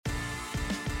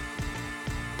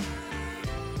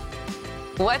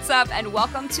What's up, and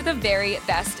welcome to the Very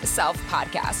Best Self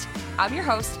podcast. I'm your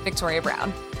host, Victoria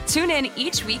Brown. Tune in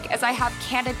each week as I have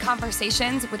candid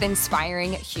conversations with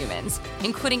inspiring humans,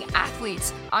 including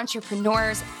athletes,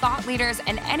 entrepreneurs, thought leaders,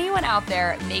 and anyone out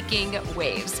there making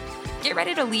waves. Get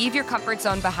ready to leave your comfort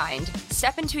zone behind,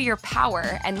 step into your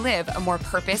power, and live a more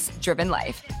purpose-driven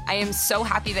life. I am so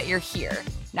happy that you're here.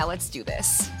 Now let's do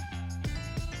this.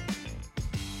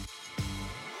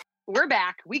 We're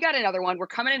back. We got another one. We're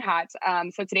coming in hot.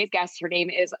 So today's guest, her name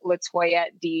is LaToya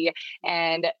D.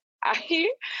 And I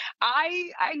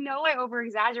know I over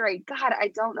exaggerate. God,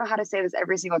 I don't know how to say this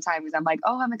every single time because I'm like,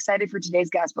 oh, I'm excited for today's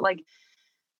guest. But like,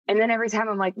 and then every time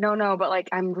I'm like, no, but like,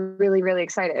 I'm really, really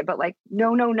excited. But like,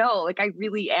 no. Like, I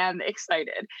really am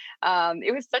excited.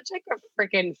 It was such like a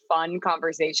freaking fun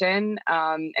conversation.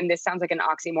 And this sounds like an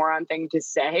oxymoron thing to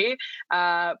say.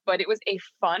 But it was a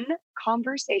fun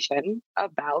conversation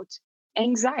about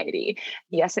anxiety.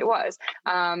 Yes, it was.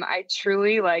 I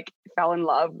truly fell in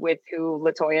love with who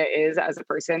LaToya is as a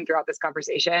person throughout this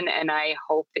conversation. And I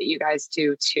hope that you guys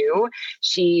do too.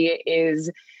 She is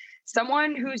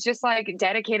someone who's just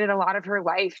dedicated a lot of her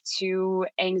life to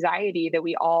anxiety that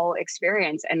we all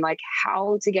experience and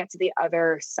how to get to the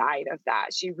other side of that.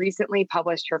 She recently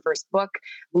published her first book,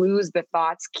 Lose the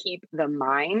Thoughts, Keep the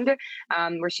Mind,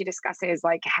 where she discusses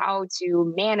how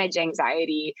to manage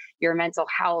anxiety, your mental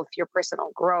health, your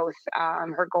personal growth.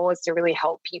 Her goal is to really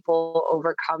help people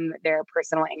overcome their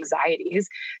personal anxieties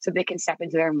so they can step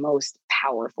into their most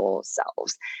powerful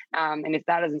selves. And if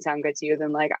that doesn't sound good to you,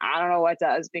 then I don't know what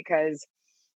does, because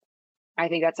I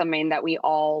think that's something that we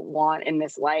all want in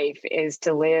this life, is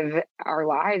to live our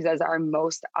lives as our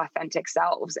most authentic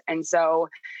selves. And so,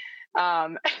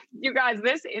 you guys,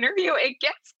 this interview, it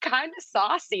gets kind of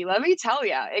saucy. Let me tell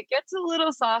you, it gets a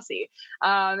little saucy.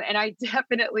 And I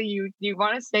definitely, you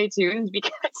want to stay tuned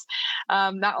because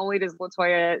not only does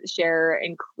LaToya share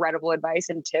incredible advice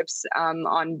and tips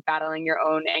on battling your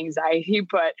own anxiety,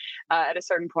 but at a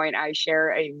certain point, I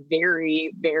share a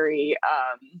very, very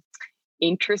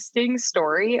interesting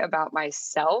story about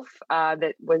myself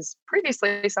that was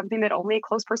previously something that only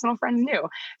close personal friends knew.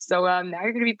 So now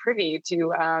you're going to be privy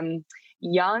to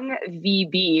young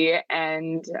VB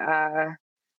and I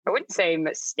wouldn't say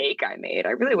mistake I made.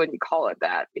 I really wouldn't call it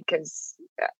that, because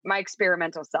my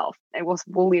experimental self, and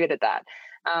we'll leave it at that.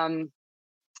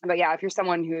 But yeah, if you're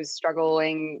someone who's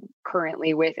struggling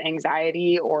currently with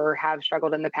anxiety or have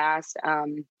struggled in the past,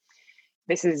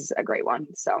 this is a great one.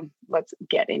 So let's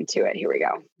get into it. Here we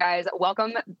go. Guys,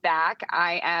 welcome back.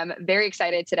 I am very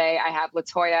excited today. I have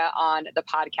LaToya on the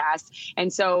podcast.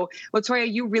 And so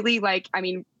LaToya, you really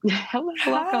hello,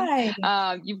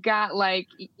 welcome. You've got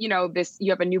this,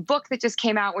 you have a new book that just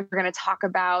came out, which we're going to talk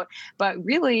about, but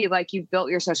really you've built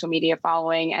your social media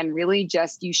following and really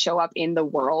just, you show up in the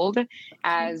world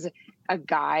as a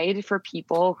guide for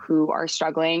people who are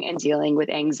struggling and dealing with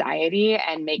anxiety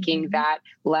and making that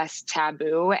less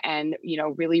taboo and,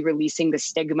 really releasing the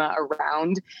stigma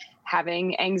around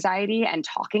having anxiety and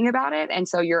talking about it. And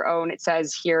so it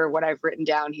says here, what I've written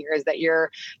down here is that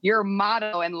your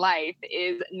motto in life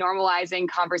is normalizing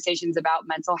conversations about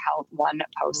mental health one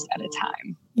post at a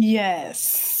time. Yes.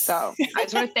 So I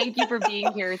just want to thank you for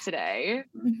being here today.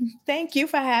 Thank you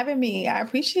for having me. I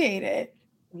appreciate it.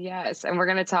 Yes. And we're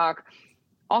going to talk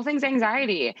all things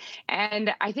anxiety.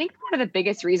 And I think one of the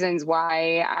biggest reasons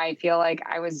why I feel like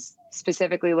I was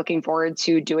specifically looking forward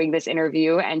to doing this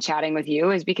interview and chatting with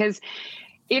you is because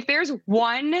if there's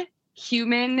one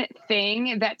human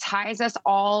thing that ties us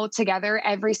all together,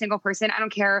 every single person, I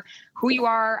don't care who you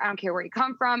are, I don't care where you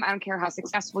come from, I don't care how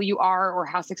successful you are or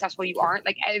how successful you aren't,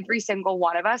 every single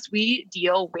one of us, we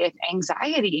deal with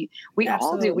anxiety. We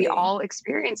Absolutely. all do. We all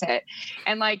experience it.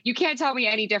 And you can't tell me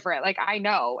any different. I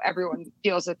know everyone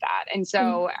deals with that. And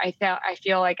so I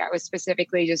feel like I was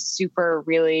specifically just super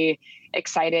really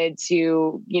excited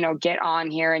to, get on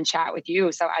here and chat with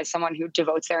you. So as someone who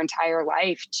devotes their entire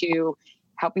life to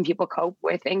helping people cope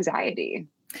with anxiety.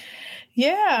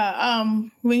 Yeah.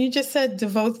 When you just said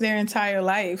devote their entire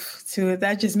life to it,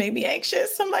 that just made me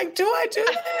anxious. I'm like, do I do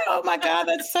that? Oh my God,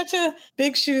 that's such a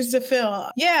big shoes to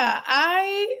fill. Yeah,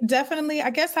 I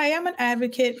guess I am an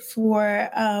advocate for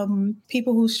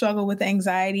people who struggle with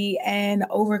anxiety and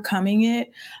overcoming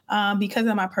it because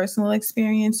of my personal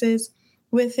experiences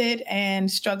with it and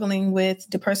struggling with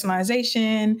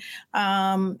depersonalization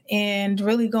and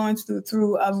really going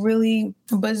through a really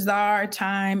bizarre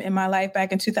time in my life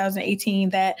back in 2018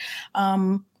 that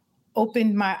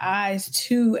opened my eyes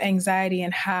to anxiety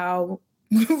and how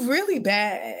really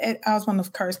bad. I was going to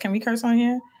curse. Can we curse on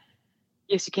here?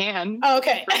 Yes, you can. Oh,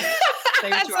 okay.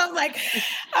 So I'm like,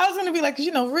 I was going to be like,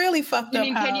 really fucked up.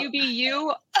 Can you be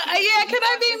you? Yeah, can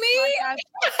I be me? Yes.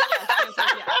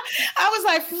 I was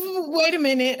like, wait a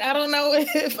minute. I don't know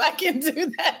if I can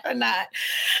do that or not.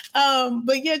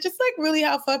 But yeah, just like really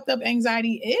how fucked up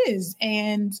anxiety is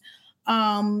and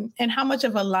how much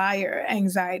of a liar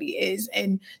anxiety is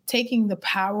and taking the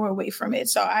power away from it.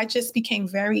 So I just became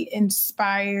very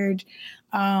inspired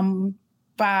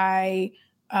by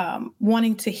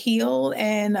wanting to heal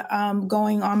and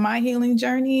going on my healing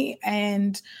journey.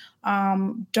 And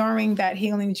during that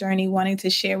healing journey, wanting to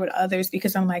share with others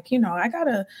because I'm like,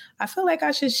 I feel like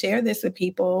I should share this with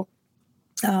people.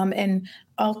 And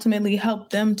ultimately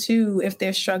help them too if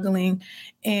they're struggling.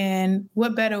 And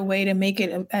what better way to make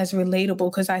it as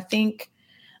relatable? Because I think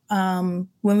when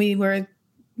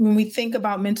we think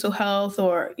about mental health,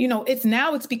 or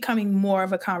it's becoming more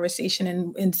of a conversation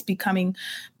and it's becoming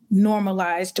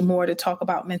normalized more to talk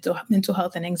about mental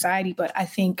health and anxiety. But I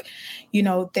think,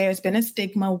 there's been a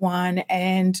stigma, one,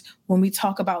 and when we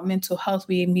talk about mental health,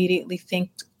 we immediately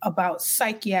think about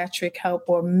psychiatric help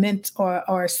or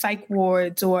or psych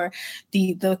wards or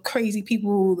the crazy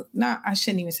people, I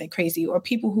shouldn't even say crazy, or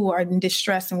people who are in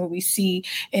distress and what we see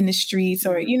in the streets,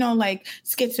 or, like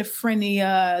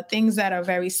schizophrenia, things that are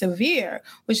very severe,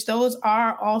 which those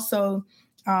are also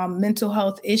mental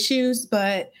health issues.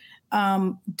 But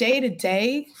day to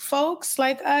day, folks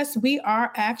like us, we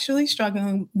are actually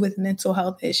struggling with mental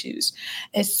health issues,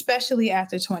 especially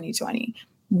after 2020.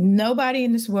 Nobody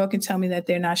in this world can tell me that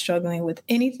they're not struggling with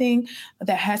anything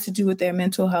that has to do with their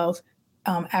mental health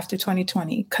after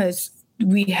 2020, because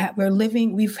we've had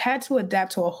to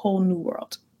adapt to a whole new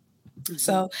world. Mm-hmm.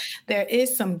 So there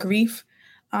is some grief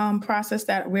process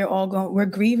that we're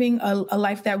grieving a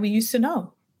life that we used to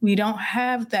know. We don't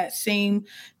have that same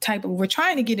we're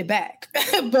trying to get it back,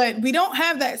 but we don't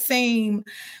have that same,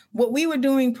 what we were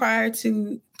doing prior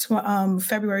to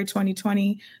February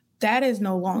 2020, that is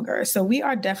no longer. So we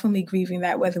are definitely grieving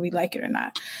that, whether we like it or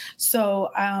not. So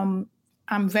I'm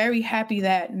very happy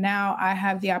that now I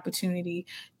have the opportunity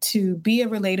to be a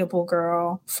relatable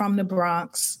girl from the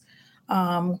Bronx,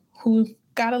 who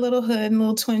got a little hood and a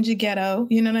little twinge of ghetto,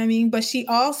 you know what I mean? But she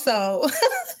also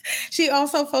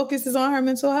focuses on her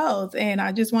mental health. And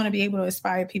I just want to be able to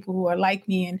inspire people who are like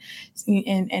me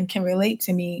and can relate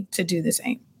to me to do the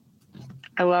same.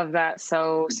 I love that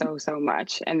so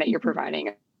much. And that you're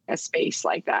providing a space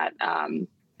like that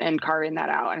and carving that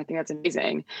out. And I think that's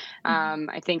amazing.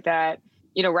 I think that,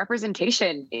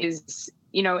 representation is,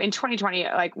 in 2020,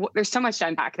 like there's so much to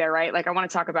unpack there, right? Like I want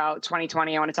to talk about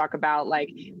 2020. I want to talk about like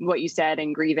what you said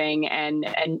and grieving and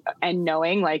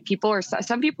knowing like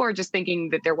some people are just thinking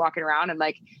that they're walking around and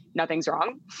like nothing's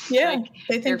wrong. Yeah. Like,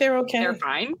 they think they're okay. They're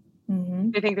fine.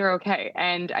 Mm-hmm. They think they're okay.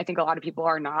 And I think a lot of people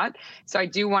are not. So I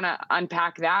do want to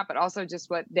unpack that, but also just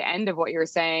what the end of what you're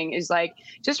saying is like,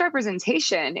 just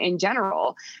representation in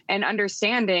general and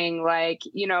understanding like,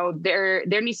 there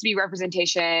needs to be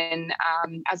representation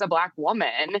as a Black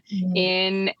woman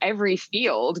in every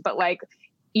field. But like,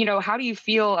 how do you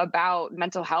feel about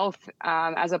mental health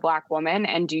as a Black woman?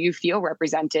 And do you feel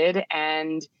represented?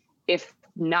 And if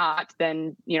not,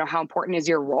 then, how important is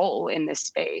your role in this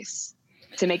space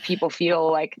to make people feel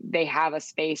like they have a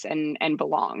space and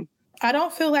belong? I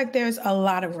don't feel like there's a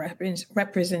lot of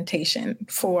representation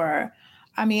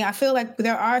I feel like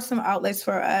there are some outlets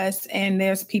for us, and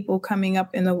there's people coming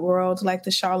up in the world like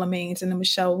the Charlemagnes and the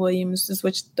Michelle Williams,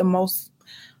 which the most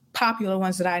popular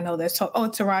ones that I know.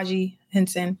 Taraji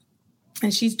Henson,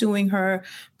 and she's doing her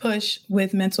push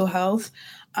with mental health.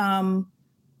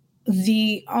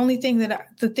 The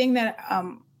thing that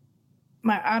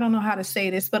I don't know how to say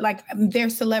this, but like they're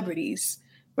celebrities,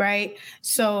 right?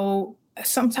 So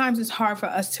sometimes it's hard for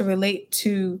us to relate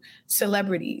to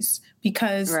celebrities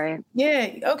because, yeah,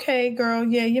 okay, girl,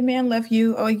 yeah, your man left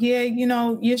you, or yeah,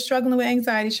 you're struggling with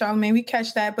anxiety, Charlamagne, we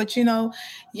catch that, but you're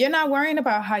not worrying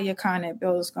about how your Con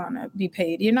bill is going to be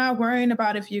paid. You're not worrying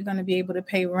about if you're going to be able to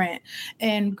pay rent.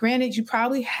 And granted, you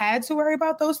probably had to worry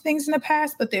about those things in the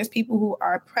past, but there's people who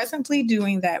are presently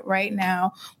doing that right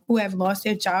now, who have lost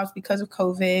their jobs because of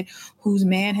COVID, whose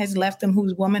man has left them,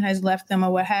 whose woman has left them,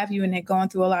 or what have you, and they're going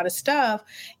through a lot of stuff.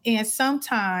 And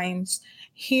sometimes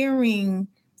hearing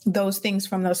those things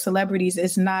from those celebrities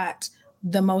is not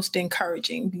the most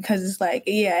encouraging, because it's like,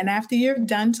 yeah, and after you're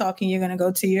done talking, you're going to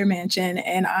go to your mansion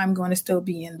and I'm going to still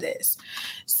be in this.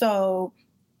 So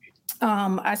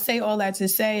I say all that to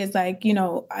say is like,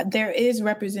 there is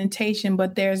representation,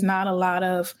 but there's not a lot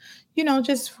of,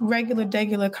 just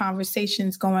regular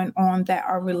conversations going on that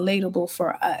are relatable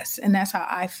for us. And that's how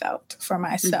I felt for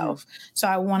myself. Mm-hmm. So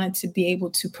I wanted to be able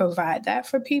to provide that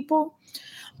for people.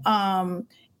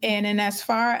 And as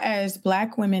far as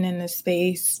Black women in the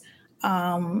space,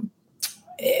 like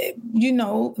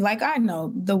I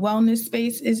know, the wellness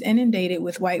space is inundated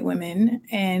with white women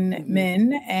and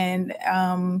men,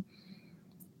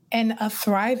 and a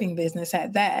thriving business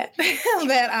at that,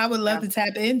 that I would love to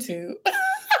tap into.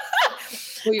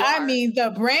 I mean,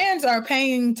 the brands are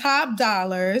paying top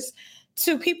dollars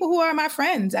to people who are my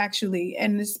friends, actually,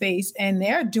 in the space, and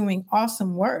they're doing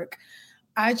awesome work.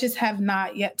 I just have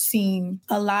not yet seen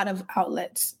a lot of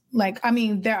outlets. Like, I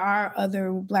mean, there are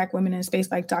other Black women in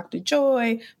space like Dr.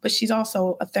 Joy, but she's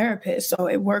also a therapist, so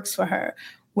it works for her.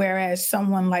 Whereas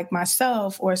someone like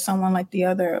myself or someone like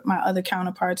my other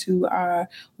counterparts who are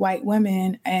white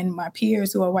women and my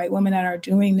peers who are white women that are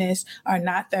doing this are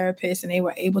not therapists, and they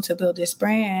were able to build this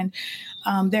brand.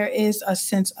 There is a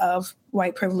sense of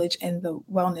white privilege in the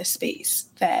wellness space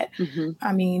that,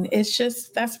 I mean, it's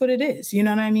just, that's what it is. You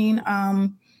know what I mean?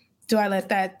 Do I let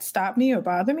that stop me or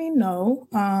bother me? No.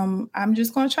 I'm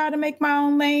just going to try to make my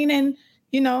own lane and,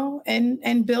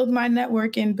 and build my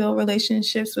network and build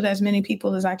relationships with as many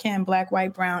people as I can, Black,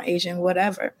 white, brown, Asian,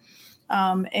 whatever,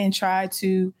 and try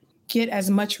to get as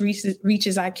much reach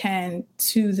as I can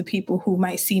to the people who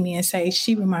might see me and say,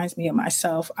 she reminds me of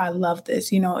myself. I love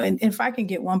this, and if I can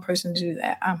get one person to do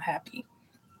that, I'm happy.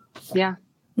 Yeah.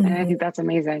 And I think that's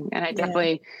amazing. And I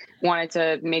definitely wanted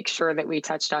to make sure that we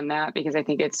touched on that because I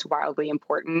think it's wildly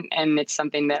important. And it's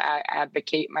something that I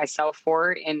advocate myself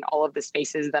for in all of the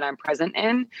spaces that I'm present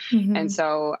in. And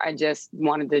so I just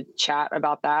wanted to chat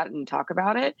about that and talk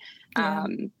about it.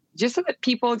 Just so that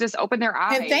people just open their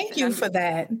eyes. And thank you for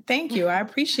that. Thank you. I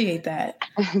appreciate that.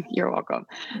 You're welcome.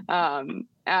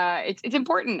 It's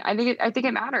important. I think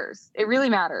it matters. It really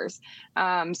matters.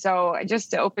 So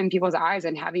just to open people's eyes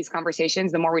and have these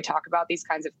conversations, the more we talk about these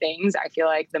kinds of things, I feel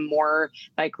like the more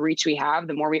like reach we have,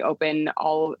 the more we open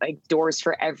all like doors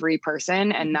for every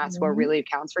person. And that's what really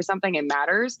counts for something and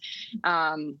matters. So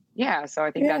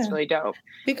I think that's really dope.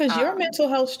 Because your mental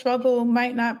health struggle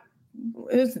might not,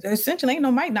 essentially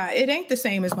it ain't the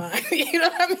same as mine. You know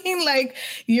what I mean? Like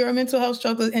your mental health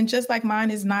struggle, and just like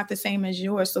mine is not the same as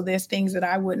yours. So there's things that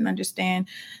I wouldn't understand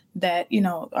that,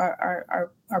 are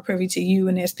privy to you.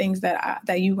 And there's things that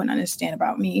you wouldn't understand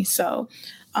about me. So,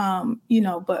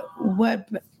 but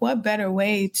what better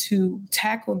way to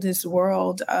tackle this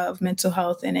world of mental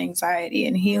health and anxiety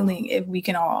and healing if we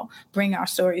can all bring our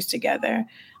stories together?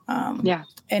 And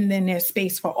then there's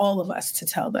space for all of us to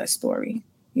tell that story.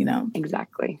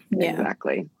 Exactly. So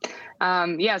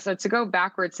to go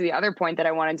backwards to the other point that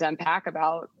I wanted to unpack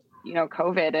about,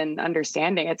 COVID and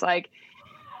understanding, it's like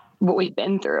what we've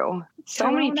been through.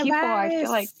 So many people, I feel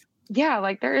like,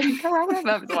 they're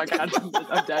coronavirus. Oh my God, I'm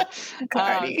dead.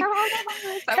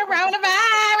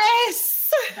 Coronavirus.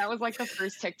 That was like the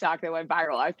first TikTok that went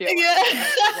viral. I feel like,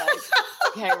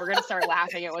 okay, we're going to start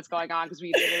laughing at what's going on because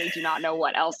we literally do not know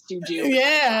what else to do.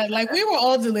 Yeah, like we were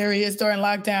all delirious during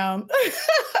lockdown.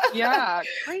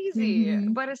 Crazy.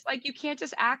 But it's like, you can't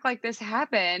just act like this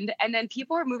happened. And then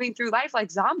people are moving through life like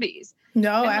zombies.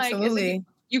 No, absolutely.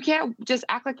 You can't just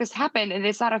act like this happened and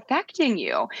it's not affecting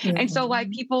you. And so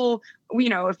like people,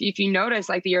 if you notice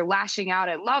like that you're lashing out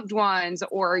at loved ones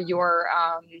or you're,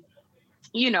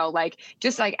 like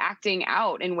just like acting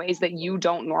out in ways that you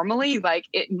don't normally, like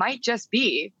it might just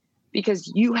be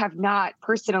because you have not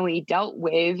personally dealt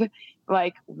with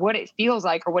like what it feels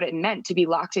like or what it meant to be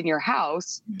locked in your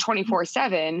house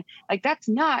 24/7. Like that's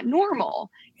not normal.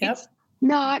 It's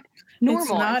not normal.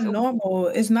 It's not normal.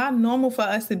 It's not normal for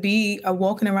us to be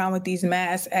walking around with these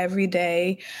masks every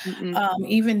day.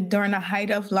 Even during the height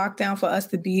of lockdown, for us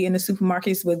to be in the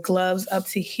supermarkets with gloves up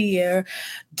to here,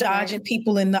 dodging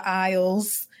people in the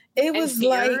aisles. It was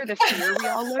like the fear we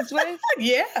all lived with.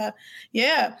 Yeah.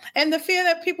 And the fear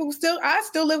that I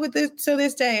still live with this to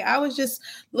this day. I was just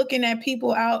looking at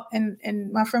people out and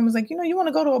my friend was like, you want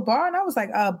to go to a bar? And I was like,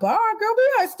 a bar? Girl, we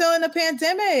are still in a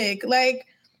pandemic. Like,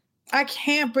 I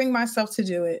can't bring myself to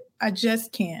do it. I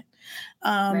just can't.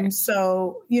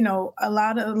 So, a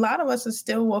lot of us are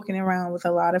still walking around with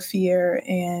a lot of fear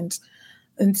and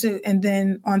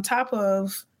then on top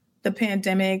of the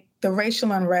pandemic, the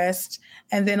racial unrest,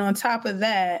 and then on top of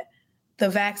that, the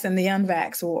vax and the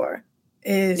unvax war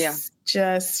is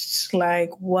just like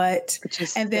what?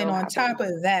 And then on top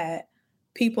of that,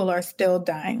 people are still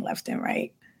dying left and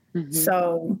right.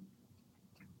 So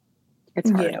it's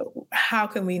hard. How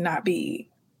can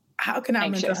our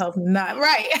mental health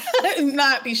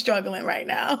not be struggling right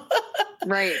now?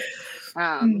 Right.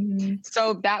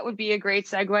 So that would be a great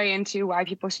segue into why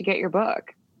people should get your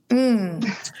book.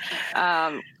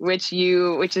 Mm.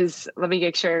 Which is, let me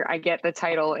make sure I get the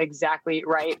title exactly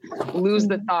right. Lose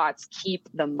the thoughts, keep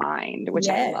the mind, which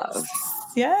I love. Lose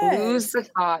Yes. the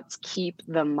thoughts, keep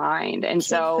the mind. And Keep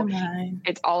the so mind.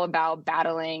 it's all about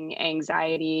battling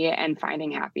anxiety and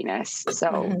finding happiness.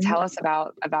 So tell us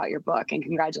about your book, and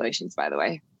congratulations, by the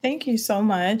way. Thank you so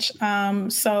much.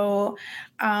 Lose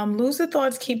the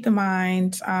Thoughts, Keep the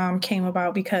Mind came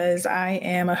about because I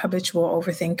am a habitual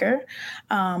overthinker,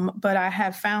 but I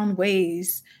have found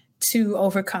ways to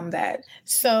overcome that.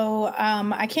 So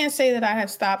I can't say that I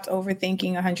have stopped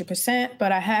overthinking 100%,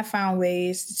 but I have found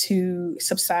ways to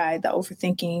subside the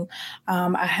overthinking.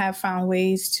 I have found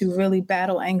ways to really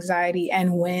battle anxiety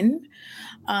and win.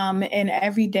 And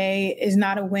every day is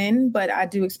not a win, but I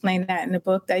do explain that in the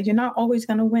book that you're not always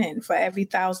going to win. For every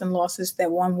 1,000 losses, that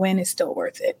one win is still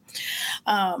worth it.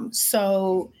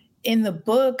 So in the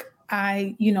book,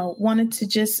 I, wanted to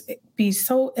just be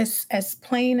so as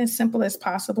plain and simple as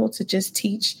possible to just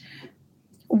teach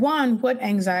one, what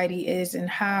anxiety is and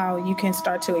how you can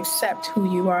start to accept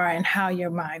who you are and how your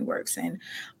mind works and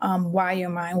why your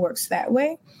mind works that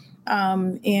way.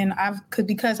 And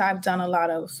because I've done a lot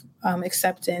of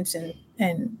acceptance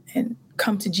and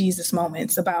come to Jesus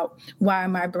moments about why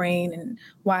my brain and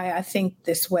why I think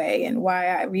this way and why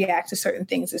I react to certain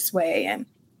things this way. And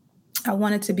I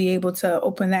wanted to be able to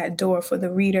open that door for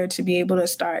the reader to be able to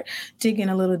start digging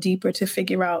a little deeper to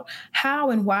figure out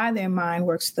how and why their mind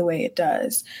works the way it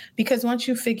does. Because once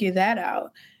you figure that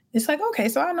out, it's like, okay,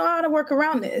 so I know how to work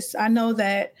around this. I know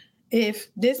that if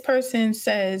this person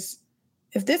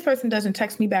doesn't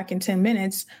text me back in 10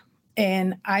 minutes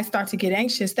and I start to get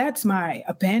anxious, that's my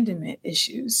abandonment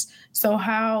issues. So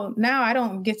how now I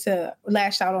don't get to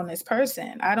lash out on this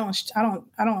person. I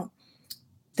don't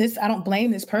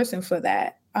blame this person for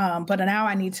that. But now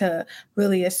I need to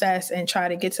really assess and try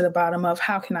to get to the bottom of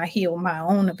how can I heal my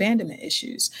own abandonment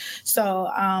issues. So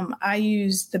I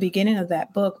use the beginning of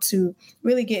that book to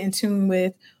really get in tune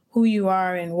with who you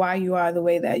are and why you are the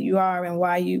way that you are and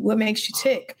what makes you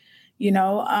tick,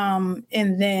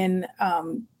 and then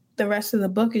the rest of the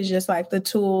book is just like the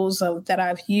tools that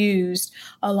I've used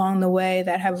along the way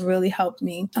that have really helped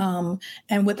me,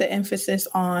 and with the emphasis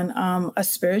on a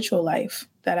spiritual life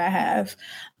that I have.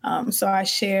 So I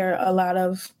share a lot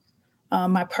of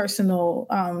my personal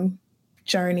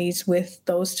journeys with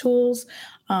those tools,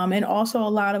 and also a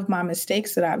lot of my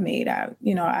mistakes that I've made. I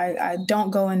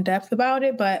don't go in depth about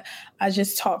it, but I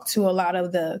just talk to a lot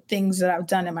of the things that I've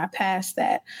done in my past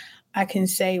that I can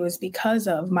say was because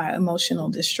of my emotional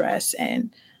distress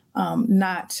and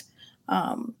not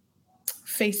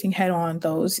facing head on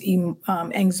those the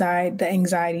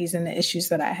anxieties and the issues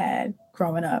that I had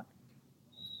growing up.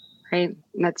 Right.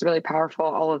 That's really powerful.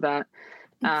 All of that.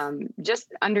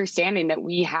 Just understanding that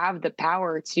we have the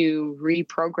power to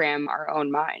reprogram our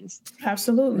own minds.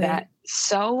 Absolutely. That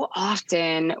so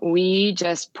often we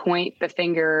just point the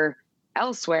finger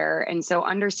elsewhere. And so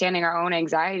understanding our own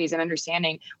anxieties and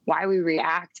understanding why we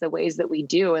react the ways that we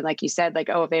do. And like you said, like,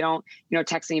 oh, if they don't,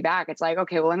 text me back, it's like,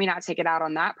 okay, well, let me not take it out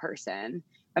on that person.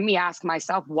 Let me ask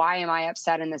myself, why am I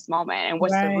upset in this moment? And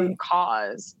what's the root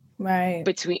cause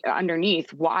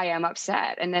underneath why I'm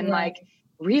upset? And then like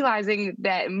realizing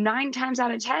that 9 times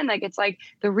out of 10, like, it's like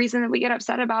the reason that we get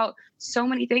upset about so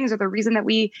many things, or the reason that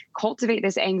we cultivate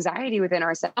this anxiety within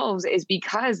ourselves, is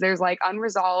because there's like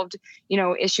unresolved,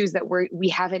 issues that we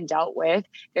haven't dealt with.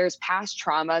 There's past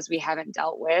traumas we haven't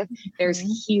dealt with. There's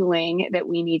healing that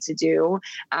we need to do.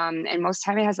 And most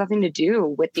time it has nothing to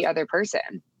do with the other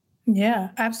person. Yeah,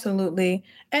 absolutely.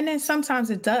 And then sometimes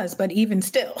it does, but even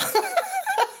still.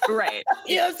 Right.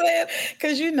 You know what I'm saying?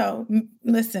 Because,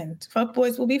 listen,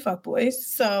 fuckboys will be fuckboys.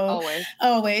 So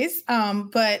always.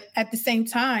 But at the same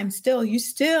time, you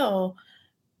still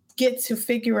get to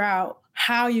figure out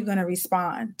how you're going to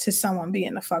respond to someone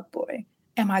being a fuckboy.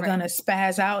 Am I going to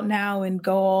spaz out now and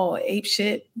go all ape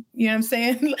shit? You know what I'm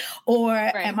saying? Or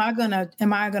am I going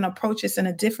to approach this in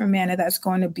a different manner that's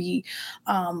going to be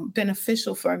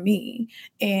beneficial for me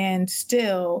and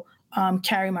still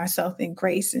carry myself in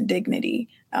grace and dignity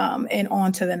and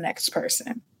on to the next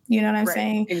person? You know what I'm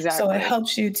saying? Exactly. So it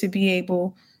helps you to be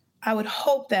able, I would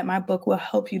hope that my book will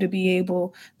help you to be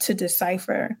able to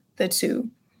decipher the two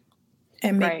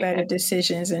and make better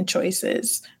decisions and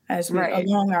choices as we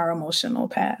along our emotional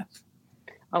path.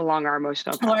 Along our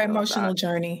emotional path. Or emotional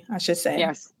journey, I should say.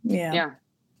 Yes. Yeah.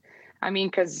 I mean,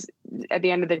 because at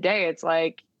the end of the day, it's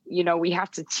like, we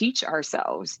have to teach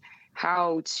ourselves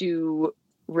how to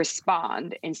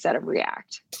respond instead of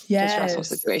react to stressful Yes.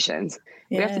 situations.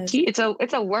 We have to Yes. teach.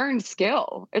 It's a learned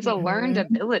skill. It's a learned Mhm.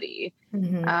 ability.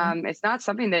 Mhm. It's not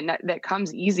something that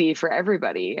comes easy for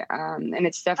everybody. And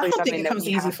it's I definitely don't think something it that comes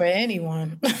we easy have. for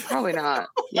anyone. Probably not.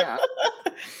 Yeah.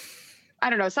 I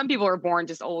don't know. Some people are born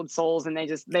just old souls and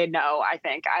they know, I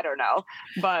think. I don't know.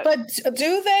 But But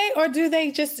do they, or do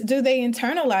they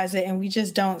internalize it and we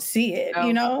just don't see it,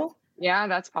 you no, know? yeah,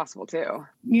 that's possible too.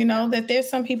 You know, Yeah. that there's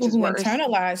some Which people is who worse.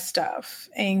 internalize stuff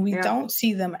and we Yeah. don't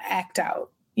see them act out,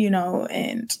 you know,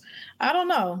 and I don't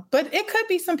know. But it could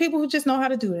be some people who just know how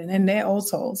to do it and they're old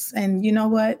souls. And you know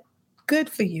what? Good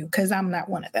for you, because I'm not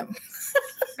one of them.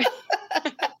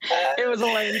 It was a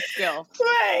learned skill.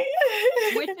 Right.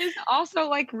 Which is also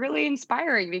like really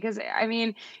inspiring because I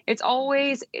mean, it's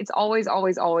always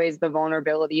the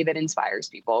vulnerability that inspires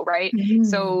people, right? Mhm.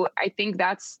 So I think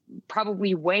that's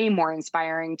probably way more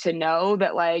inspiring to know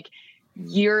that like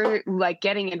you're like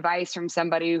getting advice from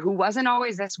somebody who wasn't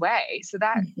always this way. So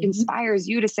that Mhm. inspires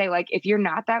you to say, like, if you're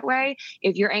not that way,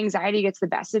 if your anxiety gets the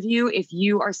best of you, if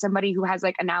you are somebody who has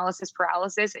like analysis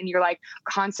paralysis and you're like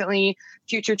constantly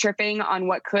future tripping on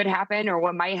what could happen or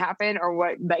what might happen or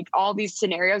what like all these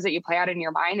scenarios that you play out in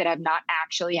your mind that have not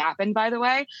actually happened, by the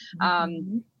way.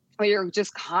 Mhm. Where you're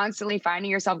just constantly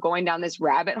finding yourself going down this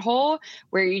rabbit hole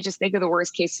where you just think of the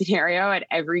worst case scenario at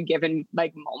every given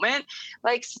like moment.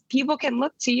 Like people can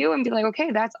look to you and be like,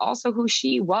 okay, that's also who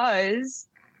she was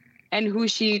and who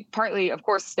she partly of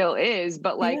course still is,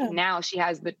 but like Yeah. now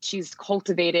she's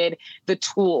cultivated the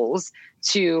tools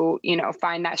to, you know,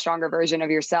 find that stronger version of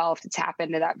yourself, to tap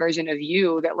into that version of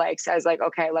you that like says like,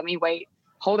 okay, let me wait,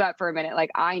 hold up for a minute, like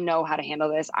I know how to handle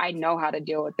this, I know how to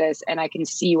deal with this, and I can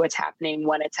see what's happening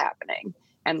when it's happening,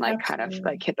 and like kind of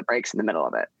Absolutely. like hit the brakes in the middle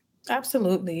of it.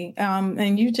 Absolutely.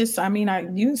 And you just, I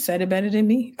mean, you said it better than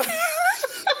me.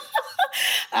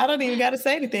 I don't even got to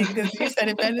say anything because you said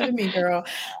it better than me, girl.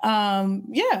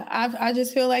 Yeah, I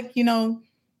just feel like, you know,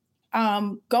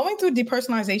 going through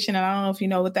depersonalization, and I don't know if you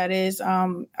know what that is.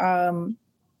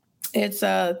 It's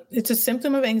a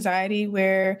symptom of anxiety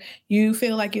where you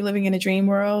feel like you're living in a dream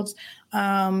world,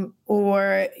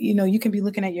 or you know, you can be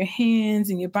looking at your hands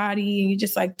and your body and you're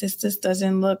just like, this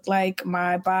doesn't look like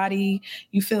my body.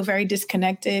 You feel very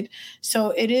disconnected.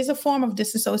 So it is a form of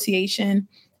disassociation.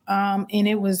 And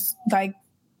it was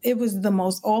the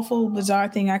most awful, bizarre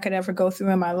thing I could ever go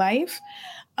through in my life.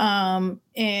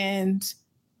 And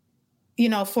you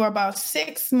know, for about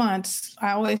 6 months,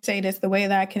 I always say this, the way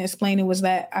that I can explain it was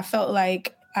that I felt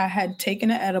like I had taken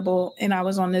an edible and I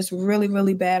was on this really,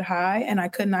 really bad high and I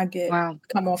could not Wow.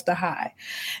 come off the high.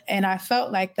 And I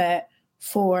felt like that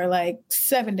for like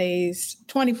 7 days,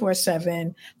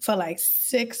 24/7 for like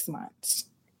 6 months.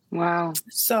 Wow.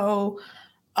 So,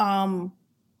 um,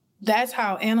 that's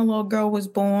how Analog Girl was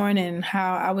born and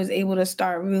how I was able to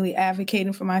start really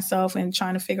advocating for myself and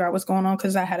trying to figure out what's going on,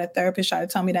 because I had a therapist try to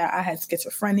tell me that I had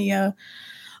schizophrenia.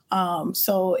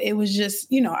 So it was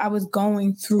just, you know, I was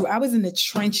in the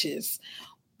trenches,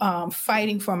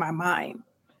 fighting for my mind.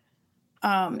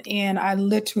 And I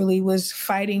literally was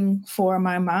fighting for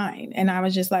my mind. And I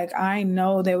was just like, I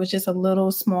know there was just a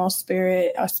little small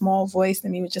spirit, a small voice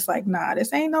in me was just like, nah,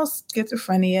 this ain't no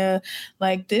schizophrenia.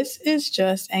 Like, this is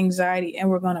just anxiety.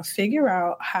 And we're going to figure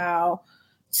out how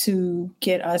to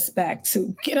get us back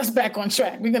on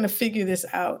track. We're going to figure this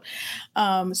out.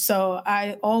 So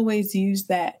I always use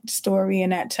that story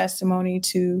and that testimony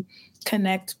to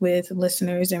connect with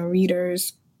listeners and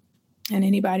readers and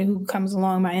anybody who comes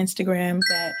along my Instagram,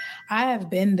 that I have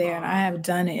been there and I have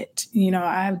done it. You know,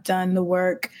 I have done the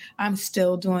work. I'm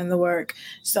still doing the work.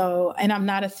 So, and I'm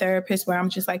not a therapist where I'm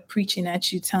just like preaching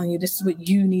at you, telling you this is what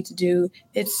you need to do.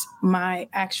 It's my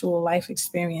actual life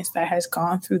experience that has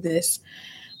gone through this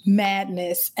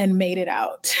madness and made it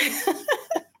out.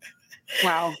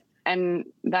 Wow. And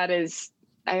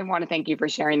I want to thank you for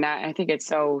sharing that. I think it's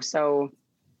so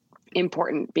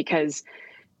important because,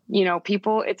 you know,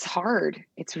 people, it's hard.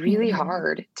 It's really Mhm.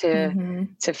 hard to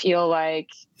Mhm. feel like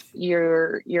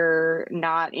you're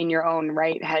not in your own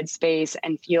right headspace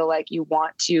and feel like you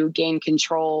want to gain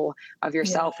control of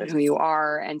yourself and who Yes. you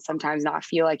are, and sometimes not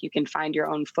feel like you can find your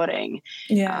own footing.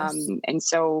 Yes. And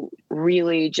so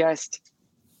really just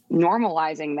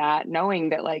normalizing that, knowing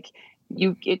that like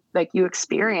you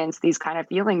experience these kind of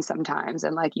feelings sometimes,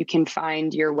 and like you can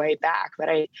find your way back. But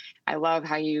I love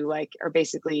how you like are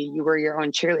basically, you were your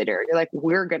own cheerleader. You're like,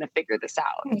 we're gonna figure this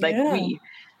out. Like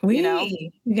Yeah.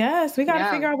 Yes, we got to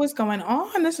Yeah. figure out what's going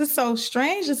on. This is so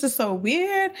strange. This is so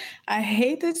weird. I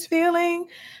hate this feeling.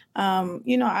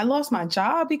 I lost my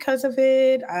job because of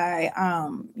it.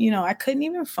 I couldn't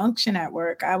even function at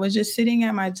work. I was just sitting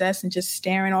at my desk and just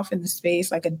staring off into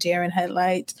space like a deer in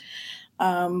headlights.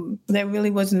 There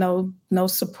really was no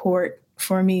support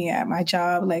for me at my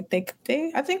job. Like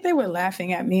I think they were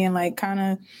laughing at me and like kind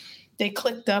of, they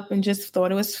clicked up and just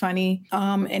thought it was funny.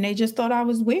 And they just thought I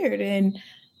was weird. And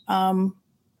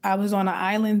I was on an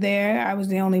island there. I was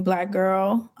the only Black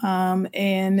girl.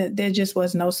 And there just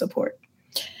was no support.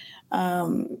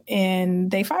 And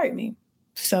they fired me.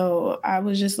 So I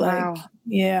was just like, Wow.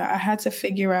 I had to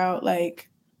figure out like,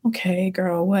 okay,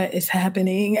 girl, what is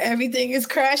happening? Everything is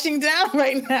crashing down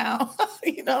right now.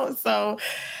 So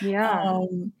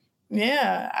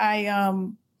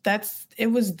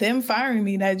it was them firing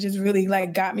me that just really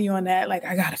like got me on that. Like,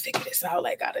 I got to figure this out.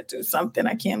 Like, got to do something.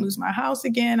 I can't lose my house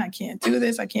again. I can't do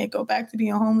this. I can't go back to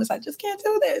being homeless. I just can't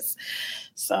do this.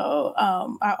 So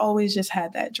I always just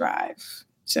had that drive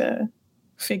to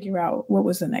figure out what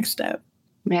was the next step.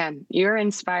 Man, you're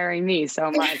inspiring me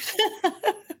so much.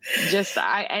 Just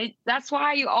I that's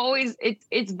why you always,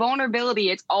 it's vulnerability.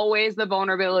 It's always the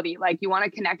vulnerability. Like, you want to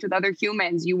connect with other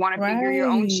humans. You want to figure your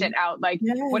own shit out. Like,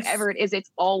 whatever it is, it's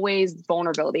always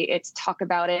vulnerability. It's talk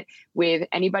about it with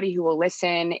anybody who will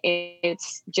listen.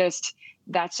 It's just,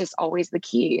 that's just always the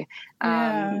key.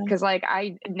 Cause like,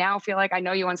 I now feel like I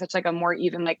know you on such like a more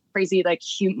even like crazy, like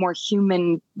more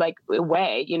human, like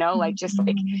way, like just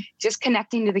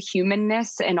connecting to the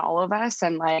humanness in all of us,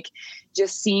 and like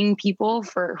just seeing people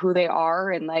for who they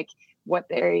are and like what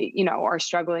they, are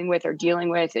struggling with or dealing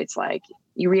with. It's like,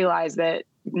 you realize that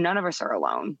none of us are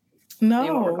alone in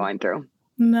what we're going through.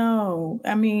 No,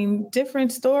 I mean,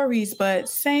 different stories, but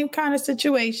same kind of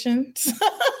situations.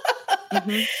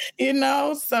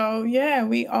 So yeah,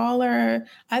 we all are,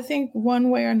 I think one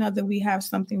way or another, we have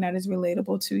something that is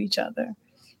relatable to each other.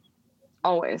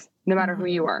 Always, no matter who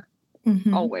you are,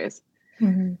 always.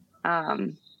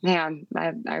 Man,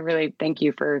 I really thank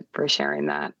you for sharing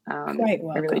that. Quite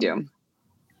welcome. I really do.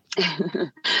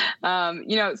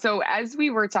 So as we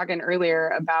were talking earlier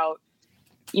about,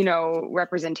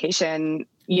 representation,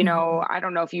 I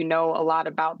don't know if you know a lot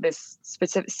about this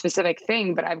specific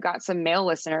thing, but I've got some male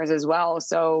listeners as well.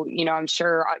 So, I'm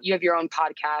sure you have your own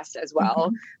podcast as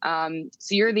well.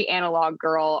 So you're the Analog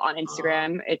Girl on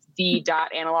Instagram. It's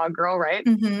the.analog girl, right?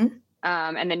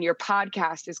 And then your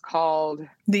podcast is called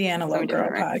The Analog Girl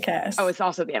Podcast. Oh, it's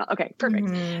also the Analog. Okay, perfect.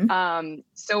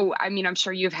 So, I mean, I'm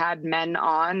sure you've had men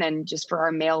on, and just for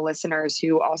our male listeners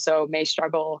who also may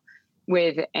struggle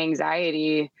with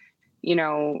anxiety,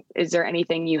 is there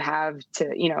anything you have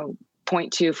to,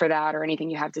 point to for that, or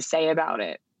anything you have to say about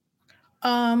it?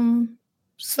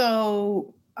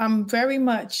 So I'm very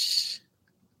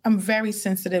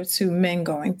sensitive to men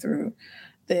going through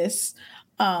this.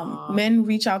 Men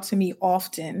reach out to me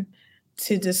often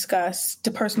to discuss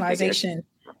depersonalization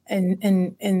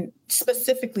and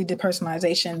specifically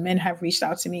depersonalization. Men have reached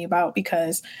out to me about,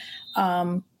 because,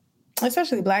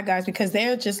 especially Black guys, because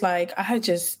they're just like, I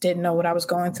just didn't know what I was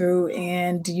going through.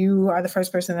 And you are the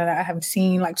first person that I have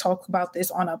seen like talk about this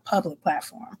on a public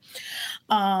platform.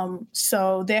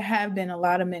 So there have been a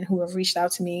lot of men who have reached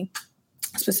out to me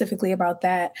specifically about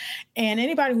that. And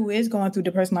anybody who is going through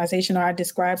depersonalization, or I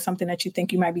describe something that you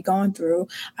think you might be going through,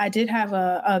 I did have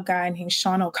a guy named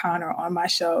Sean O'Connor on my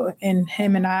show, and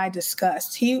him and I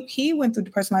discussed. He went through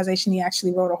depersonalization. He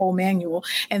actually wrote a whole manual,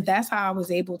 and that's how I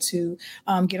was able to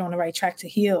get on the right track to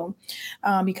heal,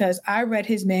 because I read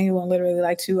his manual in literally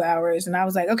like 2 hours, and I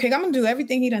was like, okay, I'm gonna do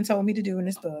everything he done told me to do in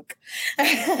this book.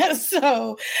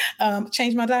 So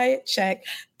change my diet, check.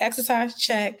 Exercise,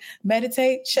 check.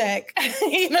 Meditate, check.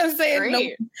 You know what I'm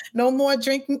saying? No more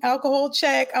drinking alcohol,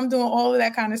 check. I'm doing all of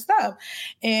that kind of stuff.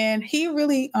 And he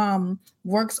really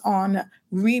works on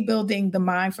rebuilding the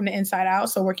mind from the inside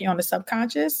out. So working on the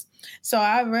subconscious. So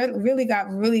I really got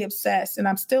really obsessed, and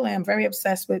I'm still am very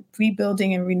obsessed with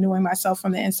rebuilding and renewing myself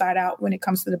from the inside out when it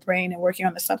comes to the brain, and working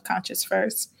on the subconscious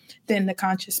first, then the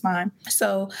conscious mind.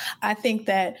 So I think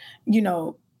that,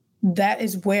 that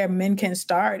is where men can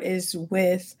start, is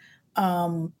with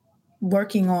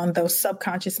working on those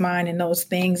subconscious mind and those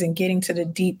things, and getting to the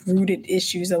deep rooted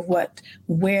issues of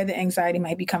where the anxiety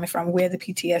might be coming from, where the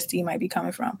PTSD might be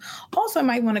coming from. Also, I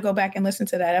might want to go back and listen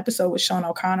to that episode with Sean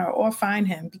O'Connor, or find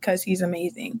him, because he's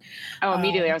amazing. Oh,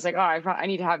 immediately I was like, I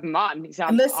need to have him on. He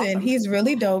sounds listen, awesome. He's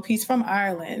really dope. He's from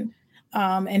Ireland.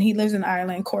 And he lives in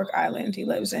Ireland, Cork Island he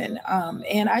lives in.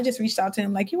 And I just reached out to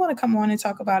him like, you want to come on and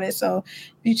talk about it? So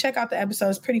if you check out the episode,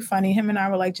 it's pretty funny. Him and I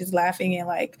were like just laughing and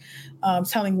like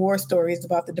telling war stories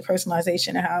about the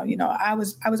depersonalization and how, you know, I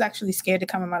was actually scared to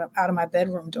come out of my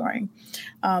bedroom during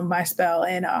my spell.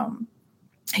 And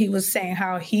he was saying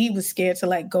how he was scared to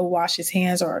like go wash his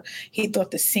hands, or he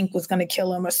thought the sink was going to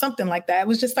kill him or something like that. It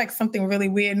was just like something really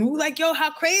weird. And we were like, yo,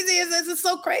 how crazy is this? It's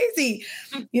so crazy.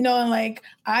 You know, and like,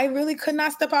 I really could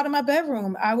not step out of my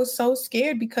bedroom. I was so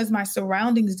scared because my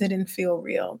surroundings didn't feel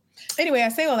real. Anyway, I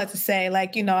say all that to say,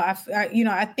 like, you know,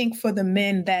 I think for the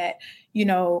men that, you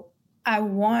know, I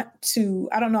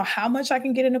don't know how much I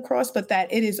can get in across, but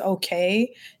that it is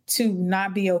okay to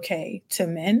not be okay to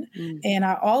men. And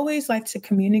I always like to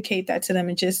communicate that to them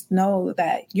and just know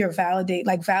that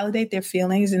validate their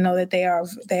feelings and know that they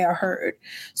are heard.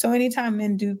 So anytime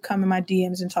men do come in my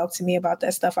DMs and talk to me about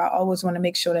that stuff, I always want to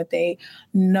make sure that they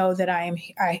know that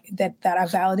I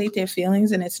validate their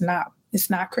feelings, and it's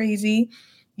not crazy.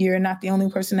 You're not the only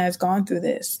person that's gone through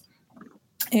this.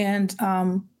 And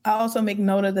I also make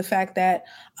note of the fact that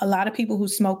a lot of people who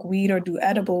smoke weed or do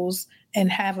edibles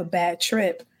and have a bad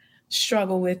trip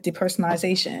struggle with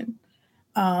depersonalization.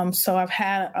 So I've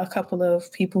had a couple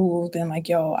of people who've been like,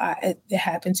 yo, it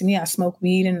happened to me. I smoked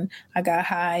weed and I got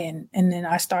high. And then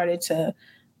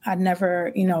I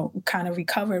never, you know, kind of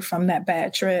recovered from that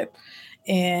bad trip.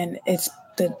 And it's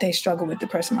that they struggle with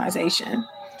depersonalization.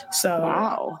 So,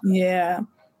 wow. Yeah.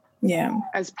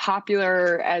 As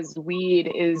popular as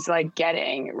weed is like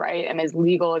getting, right, and as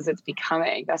legal as it's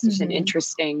becoming, that's just an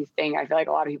interesting thing. I feel like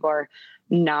a lot of people are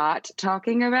not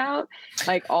talking about.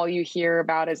 Like all you hear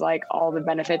about is like all the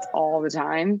benefits all the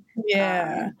time.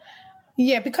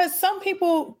 Yeah, because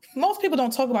most people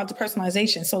don't talk about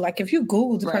depersonalization. So like if you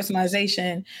Google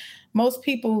depersonalization, most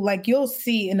people, like you'll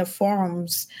see in the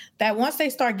forums that once they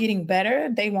start getting better,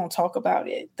 they won't talk about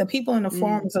it. The people in the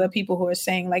forums are the people who are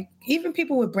saying, like, even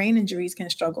people with brain injuries can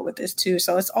struggle with this too.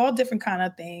 So it's all different kind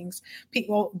of things,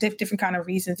 different kind of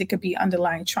reasons. It could be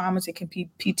underlying traumas. It can be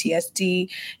PTSD.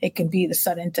 It can be the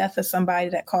sudden death of somebody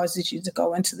that causes you to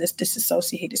go into this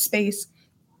disassociated space.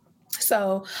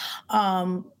 So,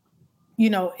 you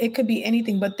know, it could be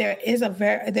anything, but there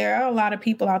are a lot of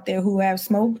people out there who have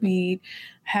smoked weed,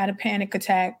 had a panic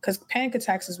attack, because panic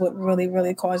attacks is what really,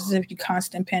 really causes it. If you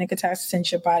constant panic attacks,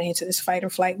 sends your body into this fight or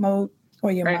flight mode,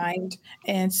 or your mind.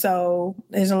 And so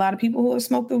there's a lot of people who have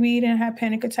smoked the weed and have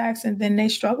panic attacks, and then they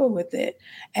struggle with it.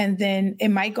 And then it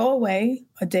might go away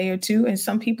a day or two. And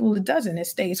some people it doesn't. It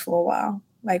stays for a while,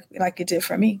 like it did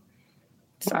for me.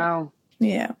 So, wow.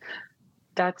 Yeah.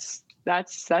 That's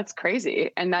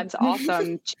crazy. And that's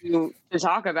awesome to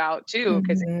talk about too.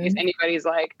 Because if anybody's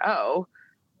like, oh,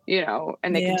 you know,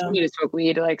 and they continue to smoke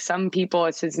weed, like some people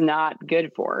it's just not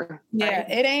good for. Yeah,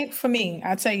 it ain't for me.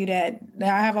 I'll tell you that. I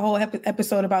have a whole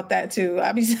episode about that too.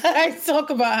 I talk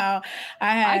about how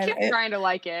I kept trying to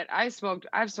like it. I've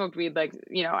smoked weed, like,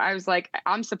 you know, I was like,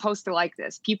 I'm supposed to like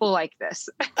this. People like this.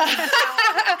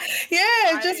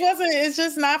 It's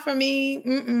just not for me.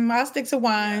 I'll stick to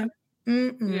wine.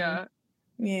 Yeah.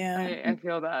 I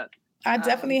feel that. I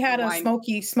definitely had a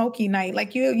smoky night.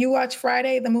 Like you watch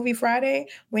Friday, the movie Friday,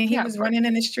 when he was running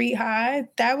in the street high.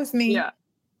 That was me. Yeah.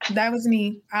 That was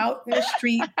me out in the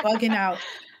street, bugging out.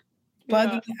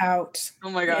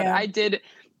 Oh my God. Yeah.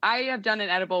 I have done an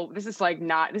edible. This is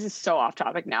so off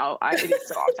topic now. It is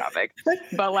so off topic,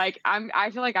 but like, I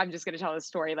feel like I'm just going to tell this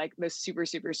story, like the super,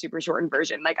 super, super shortened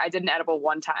version. Like I did an edible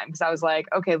one time because I was like,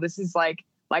 okay, this is like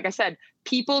I said,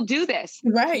 people do this.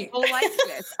 Right. People like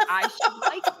this. I should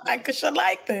like this. I should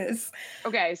like this.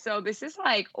 Okay. So this is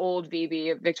like old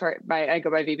VB, Victoria, I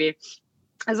go by VB.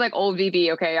 I was like old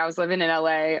VB. Okay. I was living in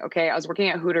LA. Okay. I was working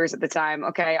at Hooters at the time.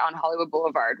 Okay. On Hollywood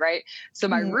Boulevard. Right. So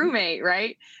my roommate,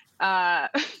 right. My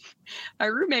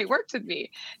roommate worked with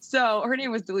me. So her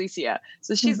name was Delicia.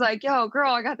 So she's like, yo,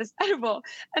 girl, I got this edible.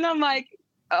 And I'm like,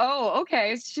 oh,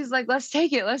 okay. She's like, let's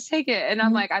take it. And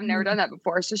I'm like, I've never done that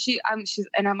before. So I'm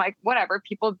like, whatever,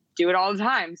 people do it all the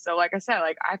time. So like I said,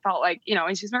 like, I felt like, you know,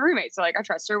 and she's my roommate. So like, I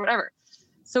trust her, whatever.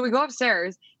 So we go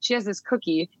upstairs. She has this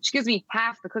cookie. She gives me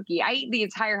half the cookie. I eat the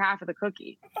entire half of the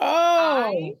cookie.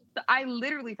 Oh, I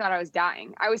literally thought I was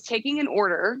dying. I was taking an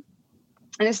order.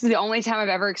 And this is the only time I've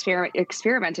ever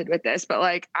experimented with this. But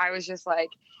like, I was just like,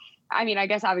 I mean, I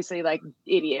guess obviously like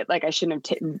idiot, like I shouldn't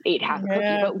have ate half the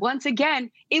cookie. But once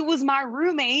again, it was my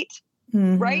roommate,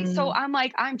 right? So I'm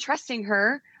like, I'm trusting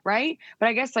her. right? But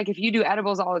I guess like if you do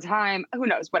edibles all the time, who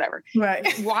knows, whatever. Right.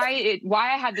 Why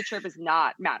I had the trip is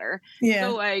not matter. Yeah.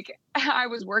 So like I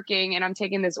was working and I'm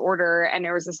taking this order and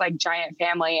there was this like giant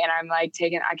family and I'm like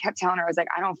I kept telling her, I was like,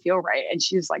 I don't feel right. And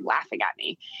she was like laughing at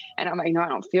me. And I'm like, no, I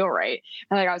don't feel right.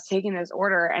 And like I was taking this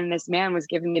order and this man was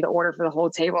giving me the order for the whole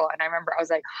table. And I remember I was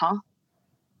like, huh?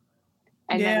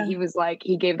 And then he was like,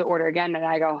 he gave the order again. And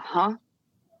I go, huh?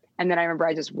 And then I remember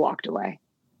I just walked away.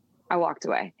 I walked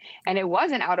away. And it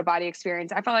was an out of body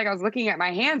experience. I felt like I was looking at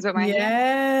my hands, but my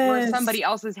hands were somebody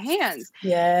else's hands.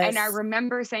 Yes. And I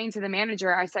remember saying to the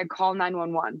manager, I said, call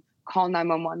 911. Call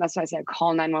 911. That's what I said.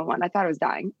 Call 911. I thought I was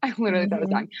dying. I literally thought I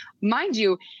was dying. Mind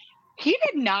you, he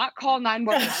did not call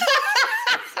 911.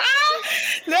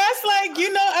 That's like,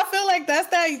 I feel like that's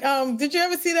that. Did you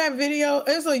ever see that video?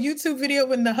 It was a YouTube video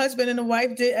when the husband and the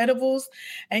wife did edibles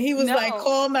and he was like,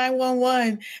 call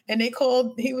 911. And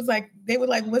they were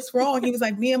like, what's wrong? He was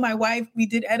like, me and my wife, we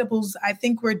did edibles. I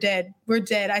think we're dead. We're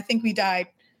dead. I think we died.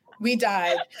 We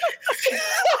died. I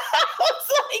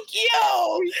was like,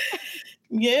 yo.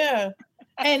 Yeah.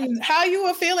 And how you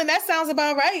were feeling, that sounds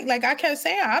about right. Like I kept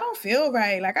saying, I don't feel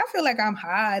right. Like I feel like I'm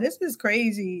high. This is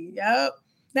crazy. Yep.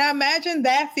 Now imagine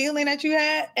that feeling that you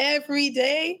had every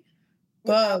day.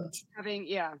 Bugged.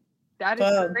 That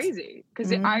is crazy.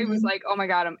 Because I was like, oh my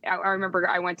God. I remember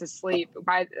I went to sleep.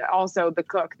 Also the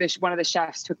cook, one of the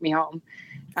chefs took me home.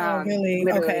 Really?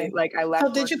 Okay. Like I left.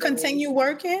 So did you continue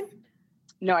working?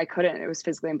 No, I couldn't. It was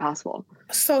physically impossible.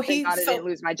 So I didn't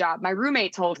lose my job. My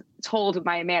roommate told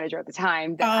my manager at the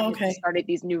time that I had started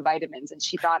these new vitamins, and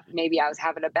she thought maybe I was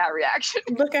having a bad reaction.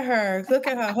 Look at her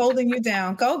holding you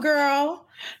down. Go, girl.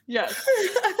 Yes.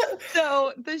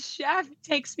 So the chef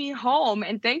takes me home,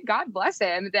 and thank God bless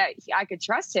him that I could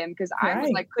trust him because I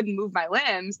was like couldn't move my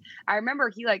limbs. I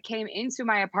remember he like came into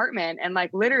my apartment and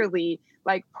like literally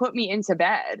like put me into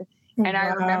bed. And I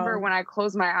remember when I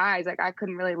closed my eyes, like I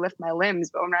couldn't really lift my limbs,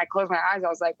 but when I closed my eyes, I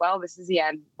was like, well, this is the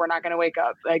end. We're not going to wake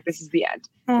up. Like, this is the end.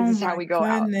 This is how we go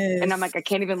out. And I'm like, I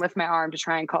can't even lift my arm to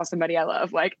try and call somebody I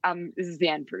love. Like, this is the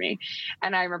end for me.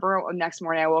 And I remember next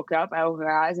morning I woke up, I opened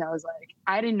my eyes and I was like,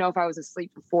 I didn't know if I was asleep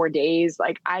for 4 days.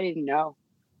 Like, I didn't know.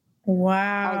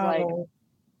 Wow. I was like,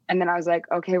 and then I was like,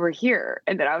 okay, we're here.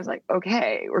 And then I was like,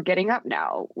 okay, we're getting up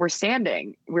now. We're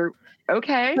standing. We're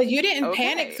okay. But you didn't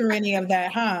panic through any of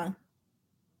that, huh?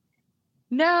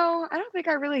 No, I don't think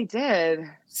I really did.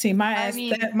 See, my ass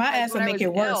would make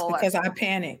it worse because I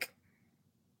panic.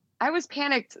 I was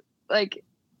panicked. Like,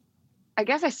 I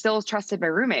guess I still trusted my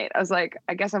roommate. I was like,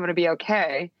 I guess I'm going to be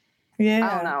okay. Yeah.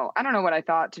 I don't know. I don't know what I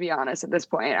thought, to be honest, at this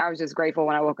point. I was just grateful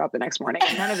when I woke up the next morning.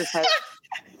 None of this had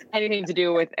anything to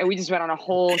do with, and we just went on a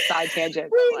whole side tangent.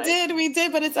 We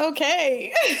did, but it's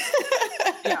okay.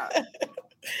 Yeah.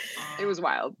 It was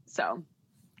wild. So,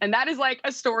 and that is like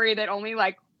a story that only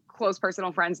like close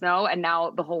personal friends know, and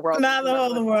now the whole world. Now the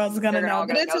whole world's gonna know,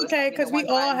 but it's okay because we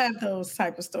all have those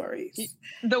type of stories.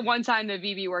 The one time that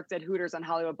VB worked at Hooters on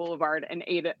Hollywood Boulevard and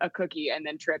ate a cookie and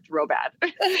then tripped real bad.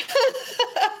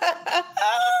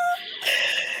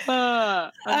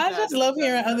 I just love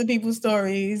hearing other people's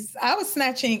stories. I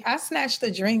snatched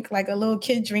a drink, like a little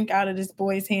kid drink, out of this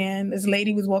boy's hand. This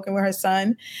lady was walking with her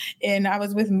son, and I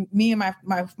was with me and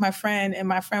my friend, and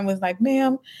my friend was like,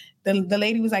 "Ma'am." The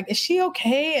lady was like, is she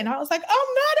okay? And I was like, I'm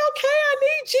not okay. I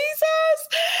need Jesus.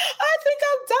 I think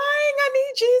I'm dying. I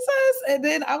need Jesus. And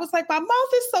then I was like, my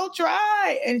mouth is so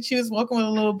dry. And she was walking with a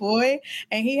little boy,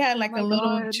 and he had like a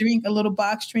little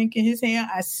box drink in his hand.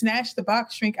 I snatched the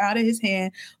box drink out of his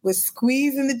hand, was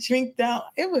squeezing the drink down.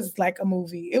 It was like a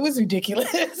movie. It was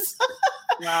ridiculous.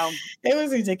 Wow. It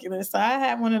was ridiculous. So I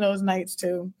had one of those nights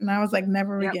too. And I was like,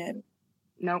 never again.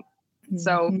 Nope.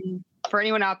 So for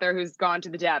anyone out there who's gone to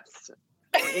the depths,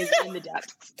 is in the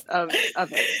depths of it,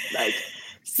 like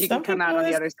you can come out on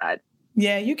the other side.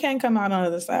 Yeah, you can come out on the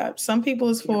other side. Some people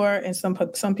it's for, and some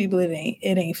people it ain't.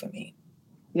 It ain't for me.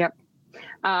 Yep.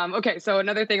 Okay, so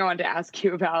another thing I wanted to ask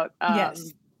you about.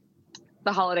 Yes.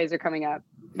 The holidays are coming up.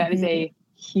 That is a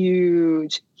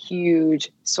huge,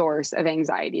 huge source of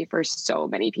anxiety for so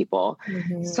many people.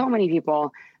 So many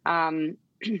people.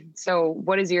 So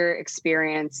what is your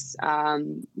experience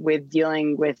with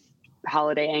dealing with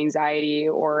holiday anxiety,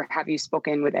 or have you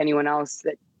spoken with anyone else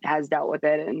that has dealt with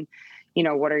it? And,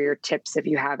 what are your tips, if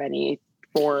you have any,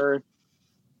 for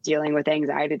dealing with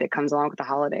anxiety that comes along with the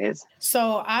holidays?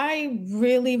 So I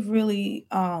really, really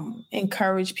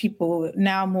encourage people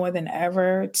now more than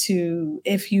ever to,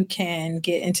 if you can,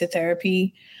 get into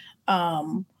therapy.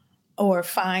 or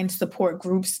find support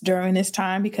groups during this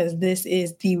time, because this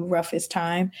is the roughest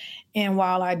time. And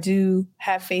while I do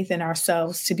have faith in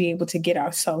ourselves to be able to get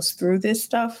ourselves through this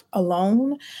stuff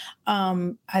alone,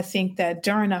 I think that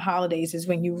during the holidays is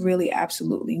when you really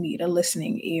absolutely need a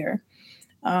listening ear.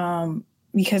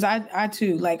 Because I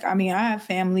too, like, I mean, I have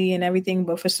family and everything,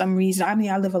 but for some reason, I mean,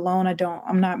 I live alone.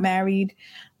 I'm not married.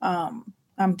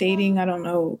 I'm dating. I don't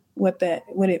know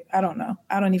I don't know.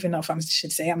 I don't even know if I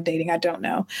should say I'm dating. I don't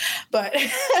know, but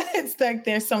it's like,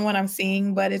 there's someone I'm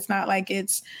seeing, but it's not like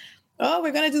it's, oh,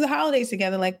 we're going to do the holidays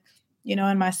together. Like,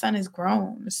 and my son is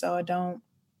grown, so I don't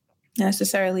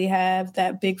necessarily have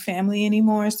that big family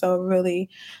anymore. So it really,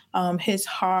 hits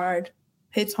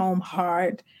home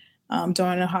hard,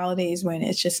 during the holidays when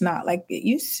it's just not like it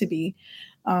used to be.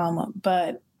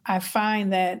 But I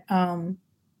find that,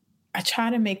 I try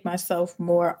to make myself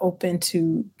more open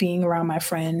to being around my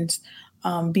friends,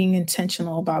 being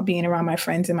intentional about being around my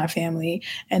friends and my family.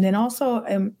 And then also,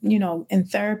 in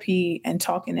therapy and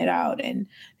talking it out and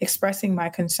expressing my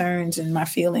concerns and my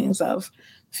feelings of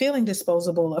feeling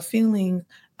disposable or feeling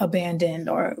abandoned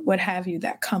or what have you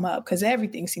that come up, because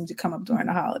everything seems to come up during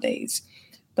the holidays.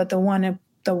 But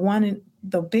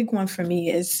the big one for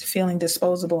me is feeling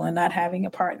disposable and not having a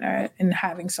partner and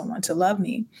having someone to love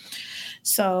me.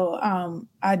 So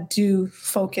I do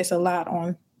focus a lot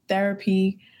on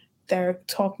therapy,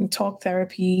 talk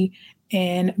therapy,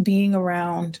 and being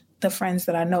around the friends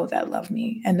that I know that love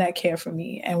me and that care for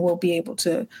me and will be able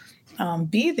to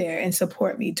be there and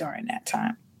support me during that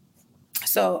time.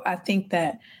 So I think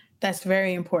that that's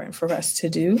very important for us to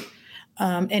do.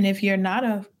 And if you're not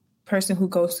a person who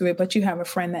goes through it, but you have a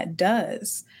friend that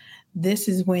does, this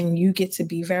is when you get to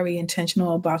be very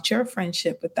intentional about your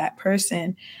friendship with that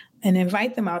person and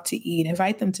invite them out to eat,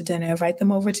 invite them to dinner, invite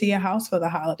them over to your house for the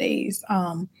holidays.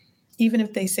 Even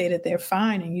if they say that they're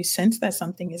fine and you sense that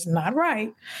something is not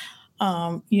right,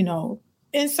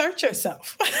 insert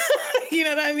yourself. You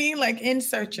know what I mean? Like,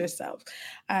 insert yourself.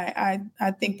 I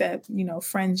think that,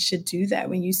 friends should do that.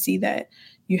 When you see that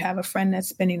you have a friend that's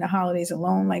spending the holidays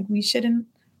alone, like, we shouldn't,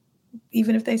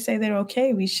 even if they say they're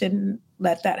okay, we shouldn't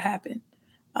let that happen.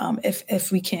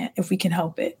 If we can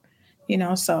help it,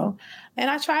 so, and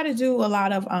I try to do a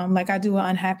lot of, I do an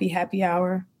unhappy happy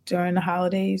hour during the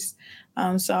holidays.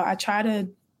 So I try to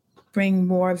do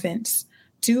more events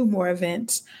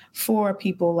for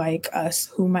people like us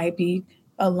who might be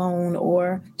alone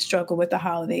or struggle with the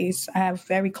holidays. I have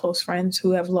very close friends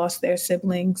who have lost their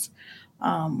siblings,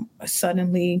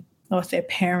 suddenly, lost their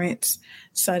parents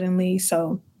suddenly.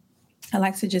 So I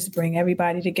like to just bring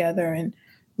everybody together and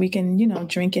we can,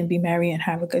 drink and be merry and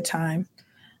have a good time.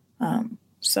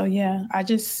 So yeah, I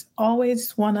just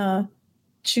always want to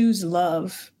choose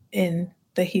love in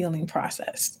the healing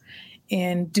process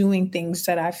and doing things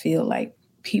that I feel like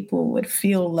people would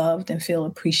feel loved and feel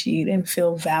appreciated and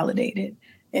feel validated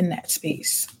in that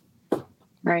space.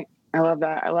 Right. I love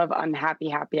that. I love unhappy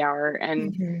happy hour.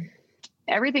 And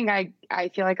everything I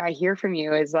feel like I hear from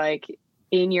you is like,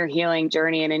 in your healing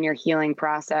journey and in your healing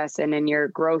process and in your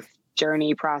growth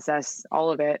journey process, all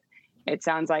of it, it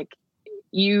sounds like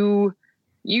you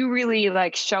really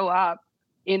like show up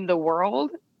in the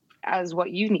world as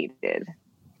what you needed.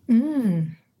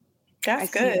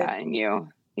 That's good. I see that in you.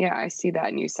 Yeah, I see that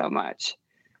in you so much.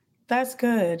 That's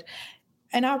good.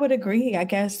 And I would agree. I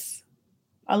guess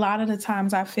a lot of the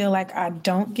times I feel like I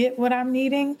don't get what I'm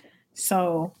needing.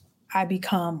 So I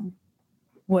become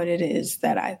what it is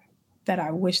that I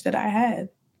wish that I had.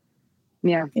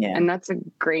 Yeah. And that's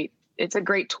it's a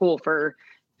great tool for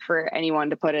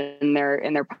anyone to put in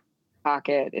their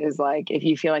pocket, is like, if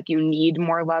you feel like you need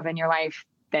more love in your life,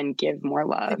 then give more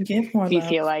love. If you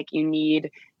feel like you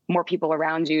need more people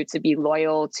around you to be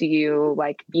loyal to you,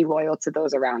 like, be loyal to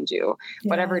those around you. Yes.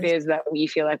 Whatever it is that we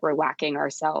feel like we're lacking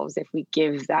ourselves, if we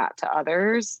give that to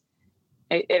others,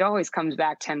 it always comes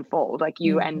back tenfold. Like,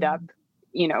 you end up,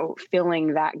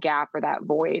 filling that gap or that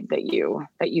void that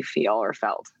you feel or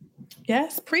felt.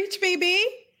 Yes. Preach, baby.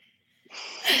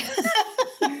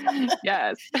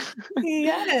 Yes.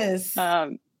 Yes.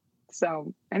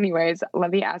 So anyways,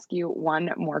 let me ask you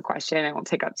one more question. I won't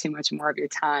take up too much more of your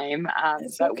time.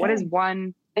 But what is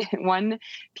one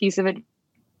piece of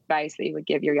advice that you would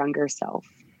give your younger self?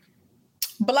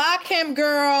 Block him,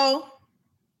 girl.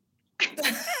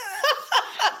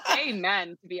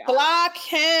 Amen. To be honest, block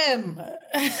him.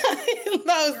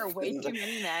 There are way too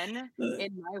many men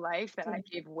in my life that I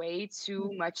gave way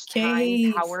too much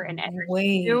time, power, and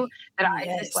energy to, that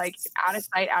I just, like, out of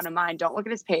sight, out of mind. Don't look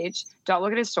at his page. Don't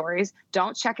look at his stories.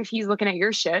 Don't check if he's looking at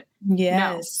your shit.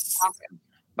 Yes. No, block him.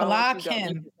 block you don't need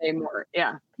him. to say more.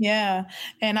 Yeah. Yeah.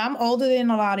 And I'm older than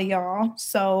a lot of y'all.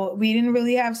 So we didn't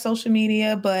really have social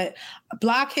media, but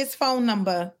block his phone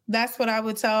number. That's what I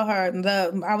would tell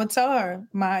her. I would tell her,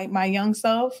 my young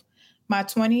self, my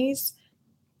 20s,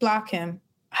 block him.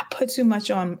 I put too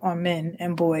much on men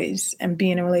and boys and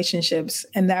being in relationships.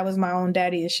 And that was my own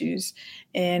daddy issues.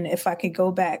 And if I could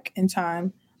go back in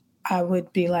time, I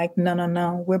would be like,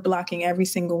 no. We're blocking every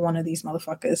single one of these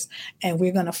motherfuckers and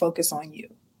we're going to focus on you.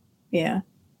 Yeah.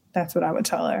 That's what I would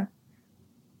tell her.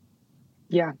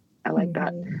 Yeah, I like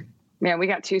that. Man, we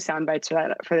got 2 sound bites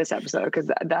for this episode, because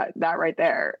that right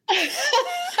there.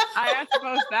 I have to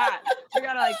post that. We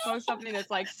gotta like post something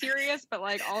that's like serious, but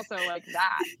like also like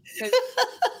that. Because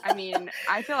I mean,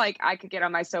 I feel like I could get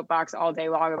on my soapbox all day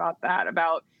long about that,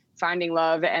 about finding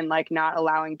love and like not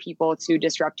allowing people to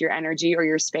disrupt your energy or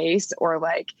your space or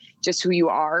like just who you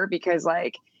are, because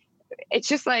like it's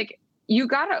just like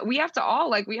we have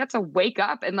to wake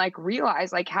up and like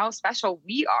realize like how special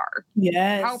we are.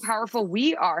 Yes. How powerful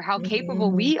we are, how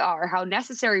capable we are, how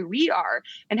necessary we are.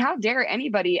 And how dare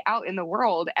anybody out in the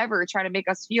world ever try to make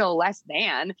us feel less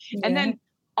than. Yeah. And then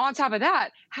on top of that,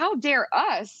 how dare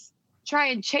us try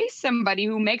and chase somebody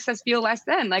who makes us feel less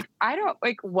than? Like, I don't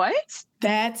like what?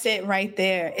 That's it right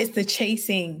there. It's the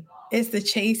chasing.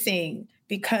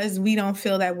 Because we don't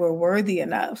feel that we're worthy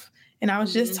enough. And I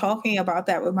was just talking about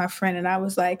that with my friend. And I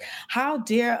was like, how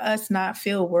dare us not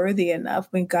feel worthy enough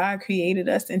when God created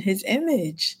us in his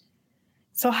image?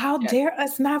 So how dare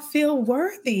us not feel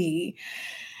worthy?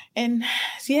 And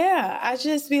I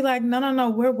just be like,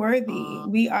 no, we're worthy.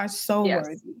 We are so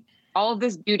worthy. All of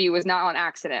this beauty was not on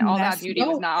accident. All that beauty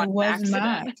was not on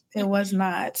accident. It was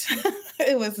not.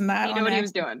 It was not. He knew what he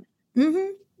was doing.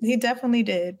 Mm-hmm. He definitely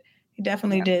did.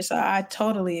 Did. So I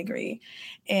totally agree.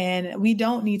 And we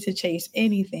don't need to chase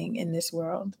anything in this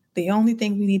world. The only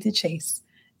thing we need to chase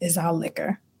is our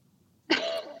liquor.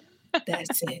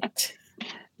 That's it.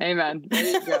 Amen. There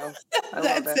you go.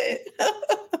 That's it.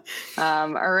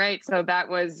 All right. So that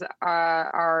was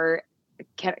our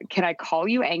can I call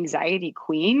you anxiety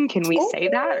queen? Can we say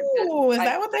that? Oh, is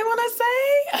that what they want to say?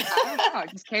 I don't know. It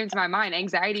just came to my mind.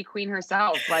 Anxiety queen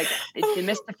herself, like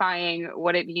demystifying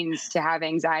what it means to have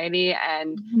anxiety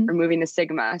and removing the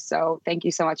stigma. So thank you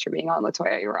so much for being on,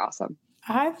 LaToya. You were awesome.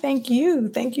 I thank you.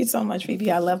 Thank you so much,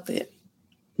 Phoebe. I loved it.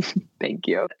 Thank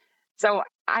you. So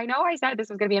I know I said this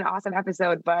was going to be an awesome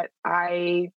episode, but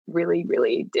I really,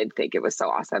 really did think it was so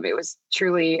awesome. It was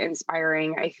truly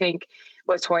inspiring. I think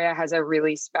LaToya has a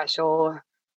really special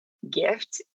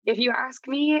gift, if you ask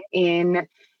me, in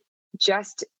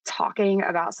just talking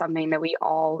about something that we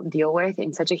all deal with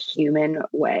in such a human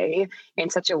way, in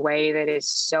such a way that is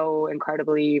so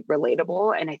incredibly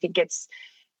relatable. And I think it's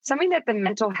something that the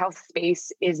mental health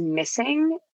space is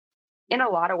missing in a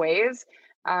lot of ways.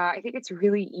 I think it's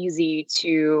really easy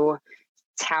to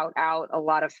tout out a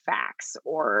lot of facts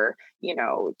or,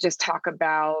 just talk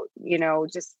about,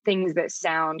 just things that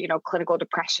sound, clinical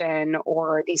depression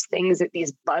or these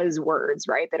buzzwords,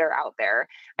 right, that are out there.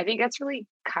 I think that's really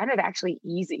kind of actually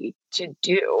easy to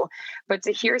do. But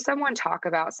to hear someone talk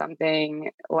about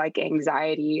something like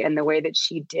anxiety and the way that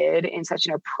she did in such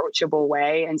an approachable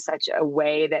way, and such a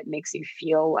way that makes you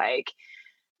feel like,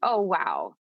 oh,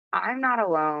 wow, I'm not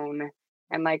alone.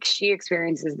 And like she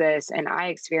experiences this and I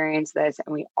experience this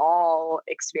and we all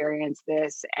experience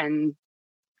this. And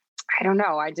I don't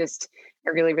know, I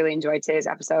really, really enjoyed today's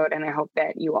episode and I hope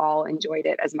that you all enjoyed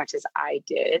it as much as I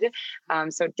did.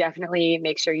 So definitely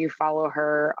make sure you follow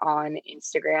her on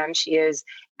Instagram. She is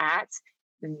at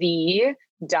the.analog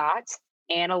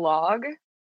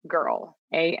girl,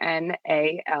 ANALOGGIRL,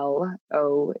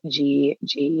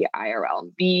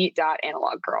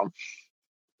 the.analog girl.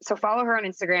 So follow her on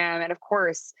Instagram. And of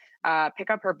course,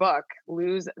 pick up her book,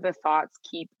 Lose the Thoughts,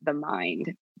 Keep the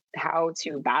Mind, How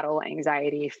to Battle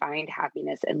Anxiety, Find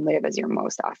Happiness, and Live as Your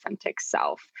Most Authentic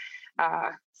Self.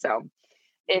 So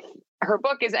if her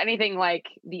book is anything like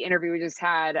the interview we just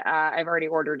had, I've already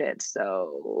ordered it.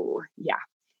 So yeah,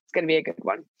 it's going to be a good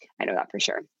one. I know that for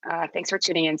sure. Thanks for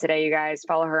tuning in today, you guys.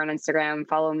 Follow her on Instagram.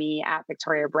 Follow me at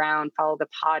Victoria Brown. Follow the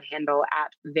pod handle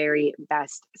at Very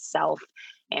Best Self.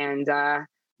 And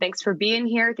thanks for being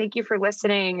here. Thank you for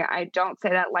listening. I don't say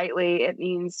that lightly. It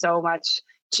means so much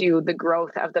to the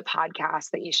growth of the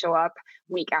podcast that you show up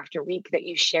week after week, that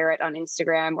you share it on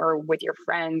Instagram or with your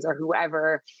friends or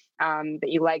whoever, that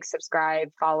you like,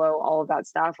 subscribe, follow, all of that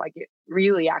stuff. Like, it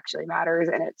really actually matters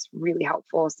and it's really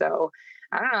helpful. So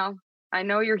I don't know. I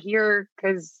know you're here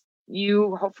because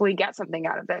you hopefully get something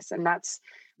out of this. And that's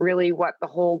really what the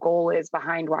whole goal is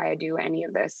behind why I do any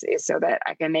of this, is so that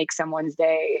I can make someone's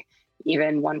day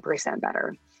even 1%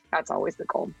 better. That's always the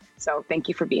goal. So thank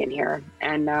you for being here,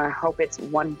 and hope it's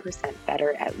 1%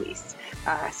 better at least.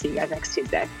 See you guys next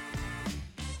Tuesday.